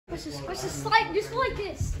Let's just slide just like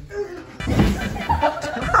this.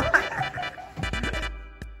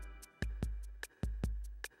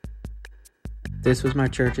 This was my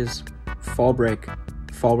church's fall break,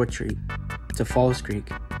 fall retreat to Falls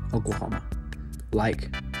Creek, Oklahoma.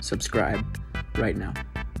 Like, subscribe right now.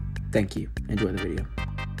 Thank you. Enjoy the video.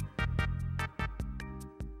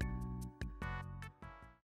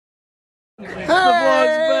 The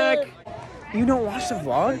vlog's back. You don't watch the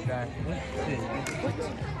vlog?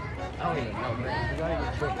 I don't even know, man.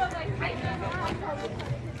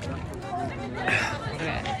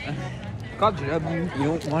 God, you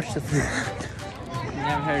don't watch the vlog. You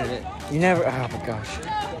never heard of it. You never. Oh my gosh.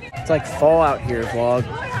 It's like fall out here, vlog.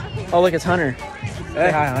 Oh, look, it's Hunter.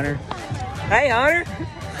 Hey, hi, Hunter. Hey, Hunter.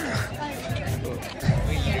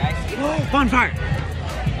 Bonfire.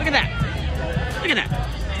 Look at that. Look at that.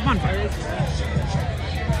 Bonfire.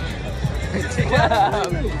 Good job.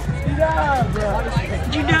 Good job, bro.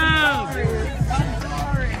 Good job.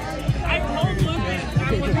 I told Lucas I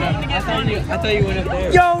was going to get money. I thought you went up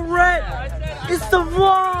there. Yo, Rhett. It's the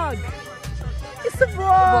vlog. It's the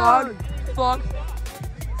vlog. Vlog.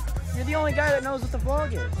 You're the only guy that knows what the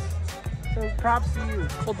vlog is. So props to you.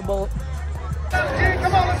 Hold the bullet.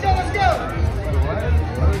 Come on, let's go, let's go.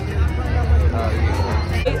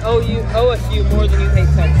 Hate OSU more than you hate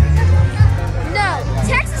Texas. No,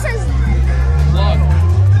 Texas has. Vlog.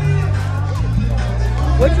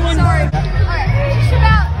 Which one? Sorry. Alright, just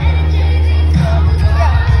about.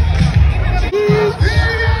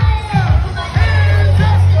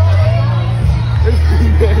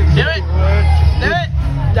 Do it. Do it.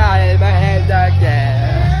 Die my head like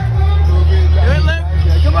that. Do it, Luke.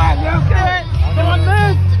 Come on, Luke. Do it. Come on,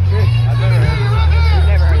 Luke.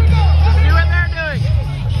 Never heard it. Just do what they're doing.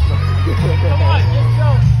 Come on, let's go.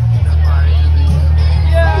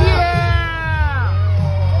 Yeah.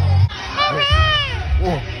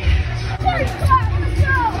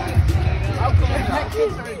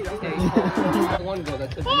 One goal.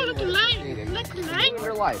 That's oh, look at line. Look at line.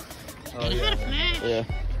 We're live. Oh, yeah. Had a flash. Yeah.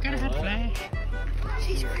 Gotta have a flash.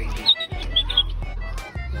 She's crazy.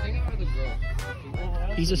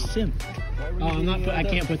 He's a simp. Oh, I'm not. I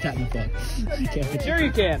can't put that in the vlog. Sure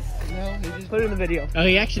you can. No, just put it in the video. Oh,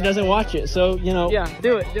 he actually doesn't watch it, so you know. Yeah,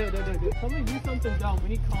 do it. Do it. Somebody do something dumb. We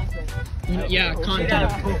need content. Yeah,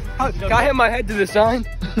 content. Can I hit my head to the sign?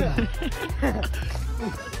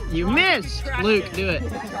 You missed. Luke, do it.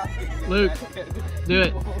 Luke, do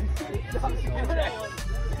it.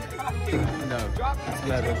 No, it's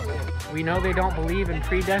better. We know they don't believe in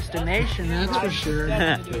predestination, that's for sure.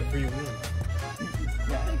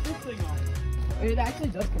 It actually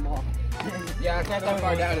does come off. Yeah, it's not that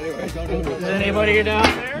far down anyway. Is anybody down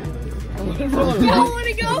there? Y'all want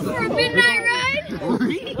to go for a midnight ride?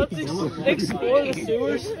 Let's explore the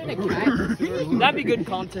sewers. That'd be good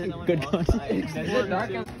content. Good content.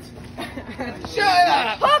 Shut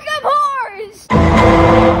up! Hook 'em horns!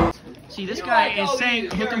 See, this guy is saying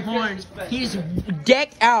hook 'em horns. He's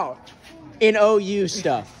decked out in OU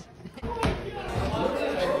stuff.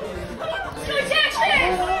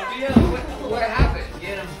 What happened?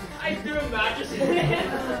 Get him. I threw a mattress in his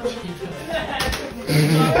hand.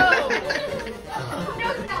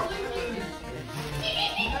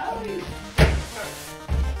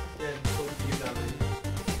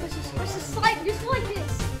 Let's just slide just like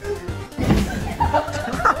this.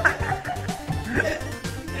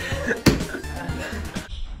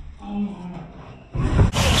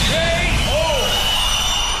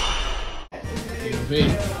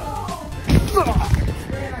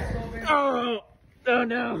 Oh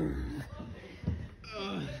no.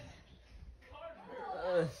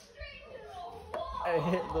 I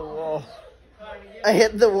hit the wall. I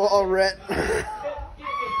hit the wall, Rhett. I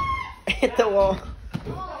hit the wall.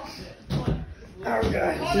 Oh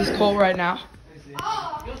god. He's cold right now.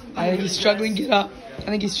 I think he's struggling to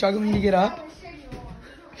get up.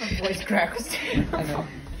 My voice cracks. I know.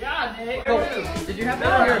 Oh, did you have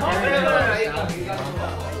that?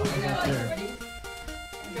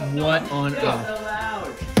 What on earth?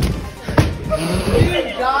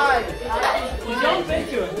 God! Jump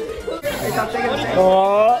into it.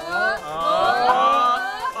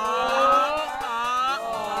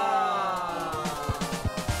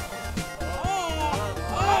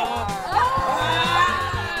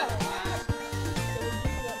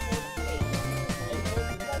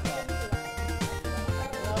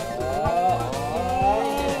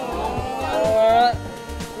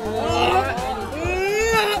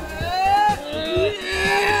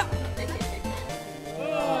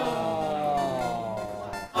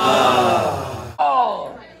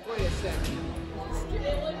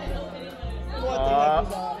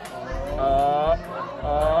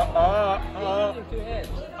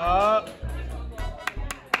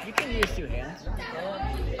 You can use 2 hands.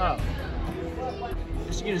 Oh.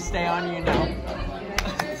 Just gonna stay on you now.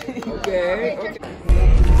 Okay.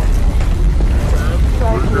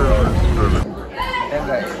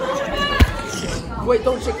 Wait,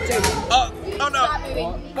 don't shake the table. Oh no. Stop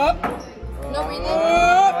moving. No breathing.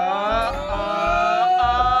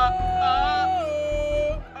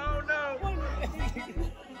 Oh no.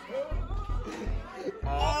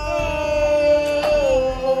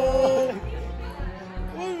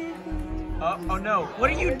 Oh no. What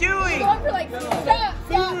are you doing? Go for like, stop.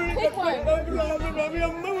 Pick one. Oh no.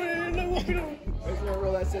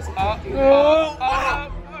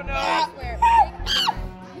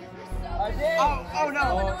 Oh no.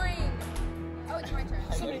 So annoying. Oh, it's my turn.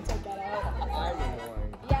 Somebody take that out.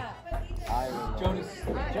 Yeah.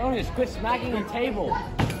 Jonas, quit smacking the table.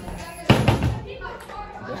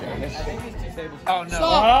 Oh no.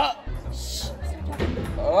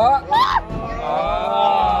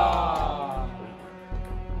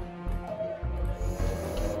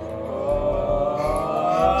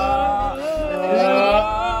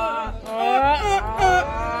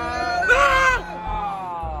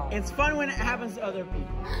 It's fun when it happens to other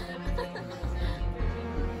people.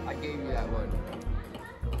 I gave you that one.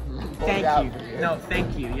 Thank you. No,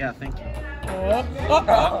 thank you. Yeah, thank you. Oh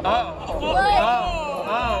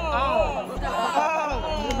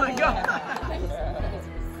my God.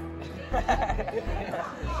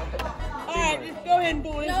 Alright, just go ahead and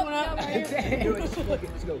pull this one up.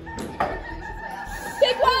 Let's go.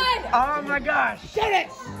 Pick one! Oh my gosh. Get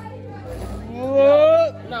it!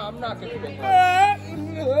 No, I'm not gonna pick one.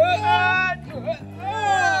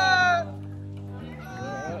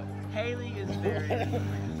 Haley is very.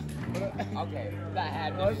 Okay, that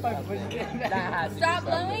had to be that had to Stop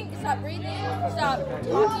blowing, stop breathing, stop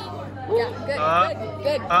talking. Yeah,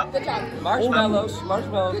 good. Good job. Marshmallows.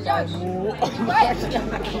 Good job. Quiet.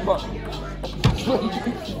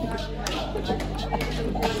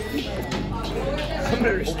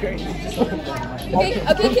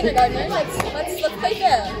 Okay, kindergartner, let's play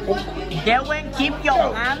fair. Dylan, keep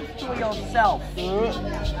your hands to yourself.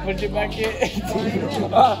 Put it back in. Oh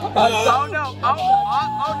no! Oh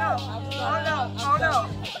no! Oh no! Oh no!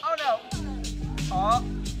 Oh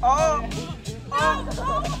no!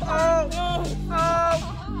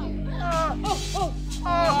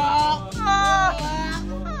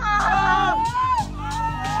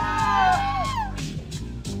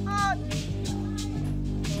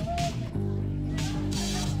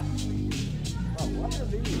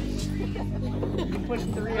 Push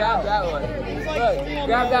 3 out. That one. Look,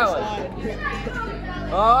 grab that one.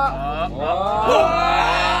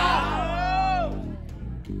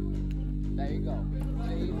 There you go.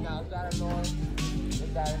 See, now is that annoying?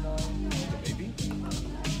 Is that annoying? Maybe.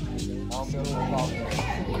 I'll go for a ball.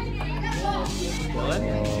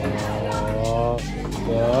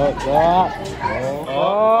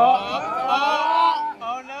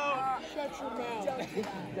 Oh no! Shut your mouth.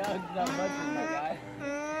 That's not much, my guy.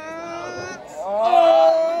 Oh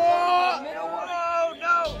no!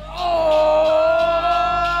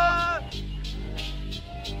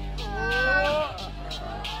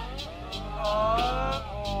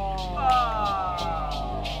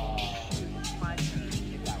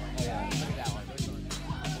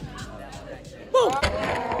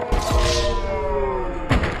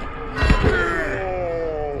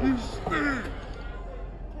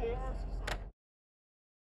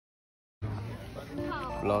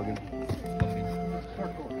 Vlogging.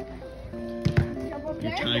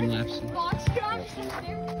 Your time lapse. Box drops.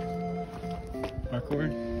 Parkour.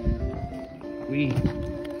 We.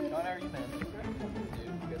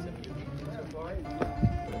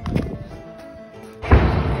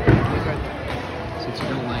 Since you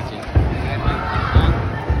don't like it.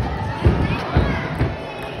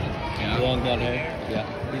 Yeah. Long blonde hair? Yeah.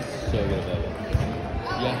 He's so good at that.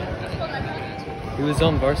 Yeah. He was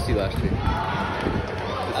on varsity last year.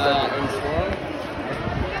 In Swan?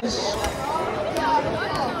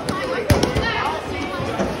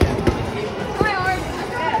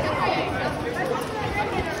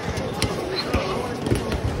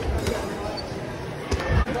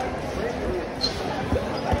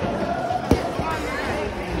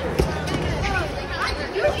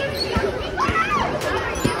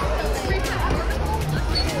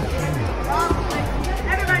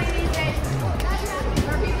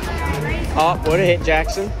 Oh, would have hit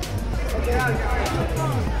Jackson.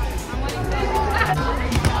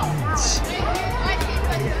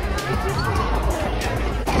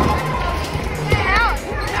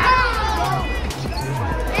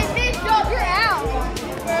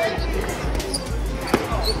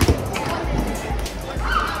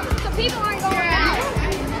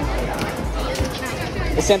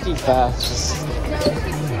 Just empty fast.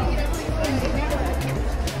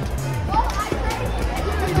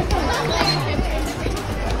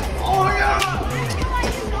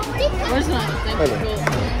 Where's not? Thank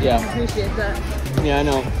you. Yeah. I appreciate that. Yeah, I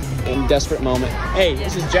know. In desperate moment. Hey,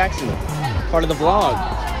 this is Jackson. Part of the vlog.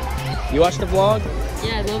 You watch the vlog?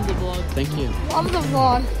 Yeah, I love the vlog. Thank you. Love the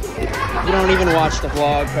vlog. You don't even watch the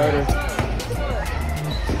vlog, Carter.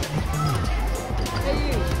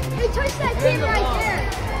 Hey, touch that kid right there.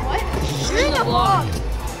 What? You're in the vlog.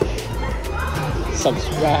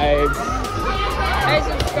 Subscribe. Hey,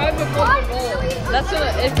 subscribe before the goal. That's what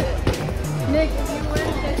it is. Nick, if you win,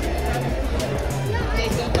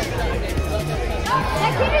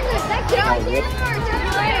 that kid is that kid right there.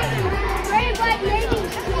 Right by the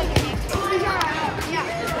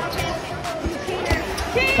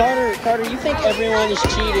Carter, you think everyone is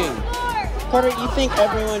cheating? Carter, you think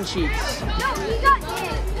everyone cheats? No, he got in.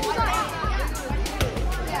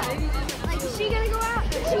 Like, is she gonna go out?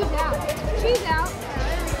 She's out.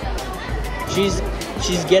 She's out.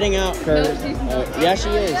 She's getting out, Carter. Yeah, she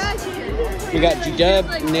is. We got G-Dub,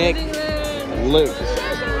 Nick, Luke,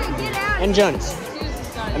 and Jonas.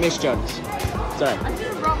 I miss Jonas. Sorry. I should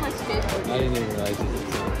have brought my skateboard. I didn't even realize it.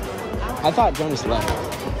 I thought Jonas left.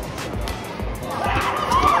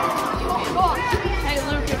 Hey,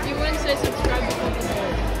 Luke, if you win, say subscribe before the goal.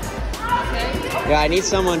 Okay? Yeah, I need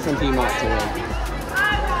someone from Piedmont to win.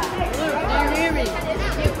 Luke, do you hear me?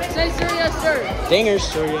 Say sir, yes, sir. Dingers,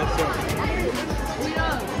 sure, yes, sir.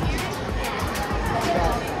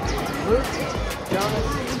 Luke, Jonas,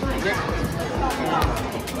 Nick.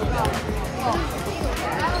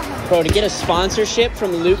 Bro, to get a sponsorship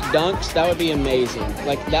from Luke Dunks, that would be amazing.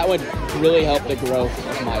 Like, that would really help the growth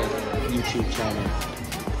of my YouTube channel.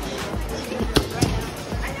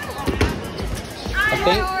 I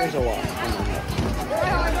think there's a wall.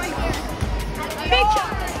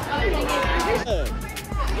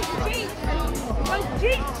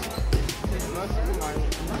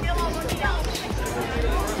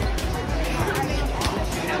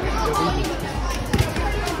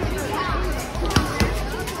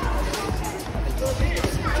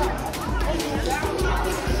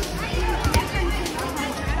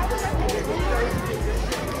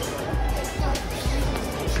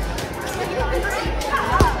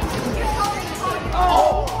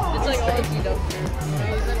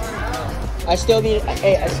 I still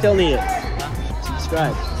need it.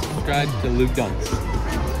 Subscribe. Subscribe to Luke Dunks.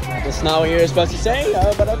 That's not what you were supposed to say,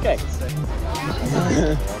 but okay.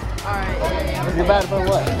 Alright. You're bad for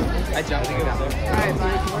what? I jumped to go there. Alright,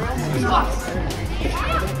 bye.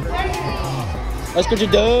 Let's go to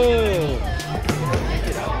Dub.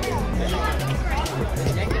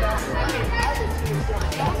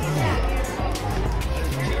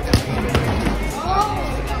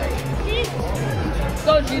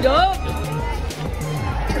 Go, G-Dub.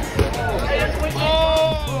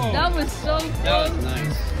 Oh! That was so close. That was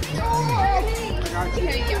nice.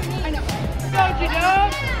 I know. Go to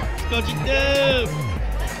Dub.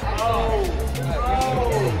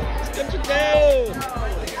 Let's go to Dub.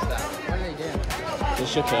 They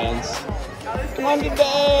shook hands. Come on, get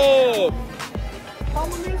Dub.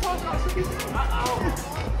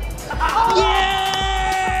 Yeah!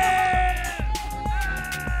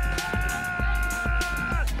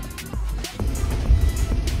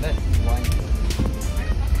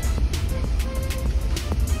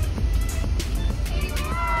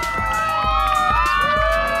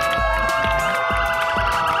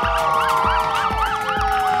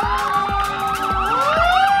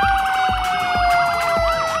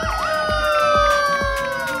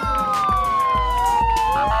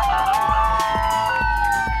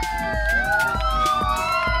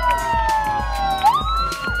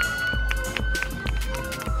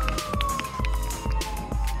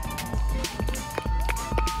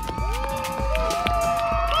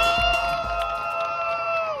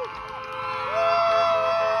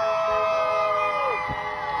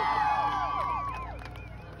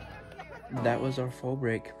 That was our fall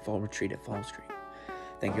retreat at Fall Street.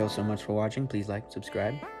 Thank you all so much for watching. Please like,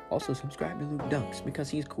 subscribe. Also subscribe to Luke Dunks because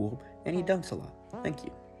he's cool and he dunks a lot. Thank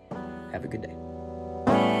you. Have a good day.